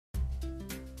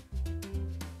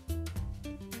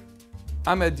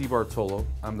I'm Ed DiBartolo.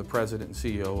 I'm the president and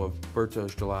CEO of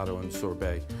Berto's Gelato and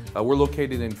Sorbet. We're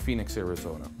located in Phoenix,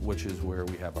 Arizona, which is where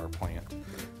we have our plant.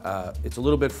 It's a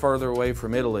little bit farther away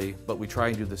from Italy, but we try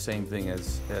and do the same thing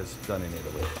as done in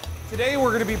Italy. Today we're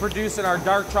going to be producing our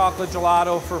dark chocolate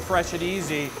gelato for Fresh and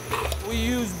Easy. We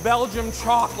use Belgium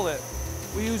chocolate,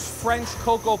 we use French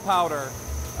cocoa powder,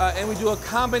 and we do a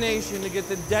combination to get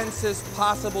the densest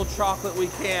possible chocolate we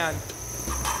can.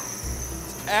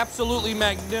 It's absolutely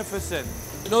magnificent.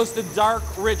 Notice the dark,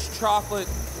 rich chocolate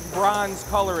bronze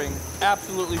coloring,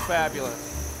 absolutely fabulous.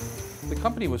 The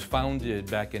company was founded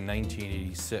back in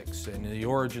 1986, and the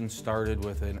origin started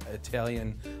with an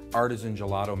Italian artisan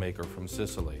gelato maker from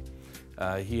Sicily.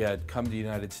 He had come to the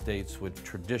United States with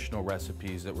traditional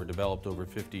recipes that were developed over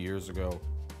 50 years ago.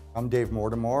 I'm Dave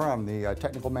Mortimer. I'm the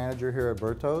technical manager here at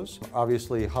Berto's.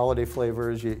 Obviously, holiday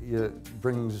flavors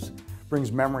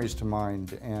brings memories to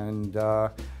mind, and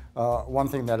one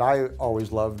thing that I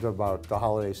always loved about the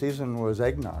holiday season was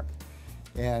eggnog.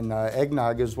 And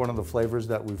eggnog is one of the flavors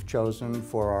that we've chosen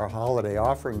for our holiday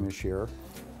offering this year.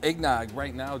 Eggnog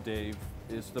right now, Dave,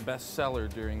 is the best seller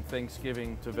during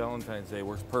Thanksgiving to Valentine's Day.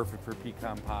 Works perfect for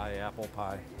pecan pie, apple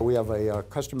pie. We have a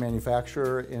custom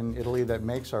manufacturer in Italy that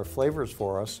makes our flavors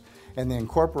for us, and they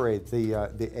incorporate the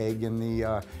egg and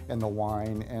the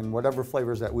wine and whatever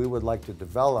flavors that we would like to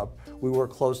develop. We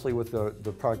work closely with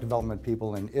the product development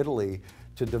people in Italy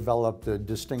to develop the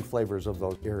distinct flavors of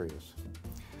those areas.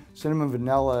 Cinnamon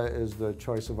vanilla is the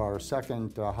choice of our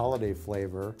second holiday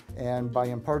flavor, and by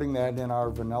imparting that in our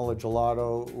vanilla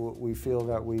gelato, we feel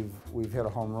that we've hit a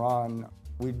home run.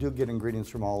 We do get ingredients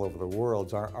from all over the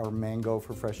world. Our mango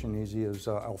for Fresh and Easy is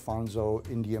Alfonso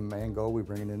India mango. We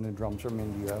bring it in drums from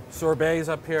India. Sorbets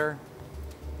up here,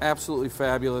 absolutely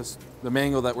fabulous. The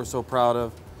mango that we're so proud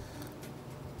of.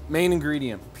 Main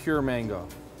ingredient, pure mango.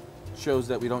 Shows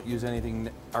that we don't use anything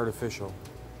artificial.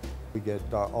 We get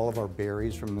all of our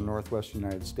berries from the northwest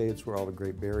United States, where all the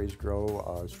great berries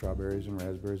grow, strawberries and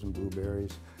raspberries and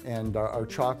blueberries. And our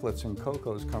chocolates and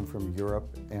cocoas come from Europe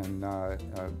and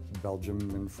Belgium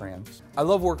and France. I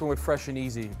love working with Fresh and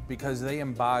Easy because they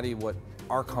embody what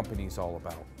our company's all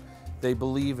about. They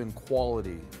believe in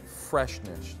quality,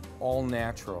 freshness, all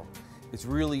natural. It's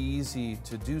really easy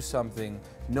to do something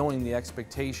knowing the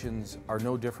expectations are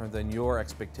no different than your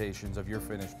expectations of your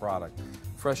finished product.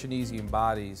 Fresh and Easy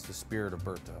embodies the spirit of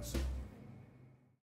Berto's.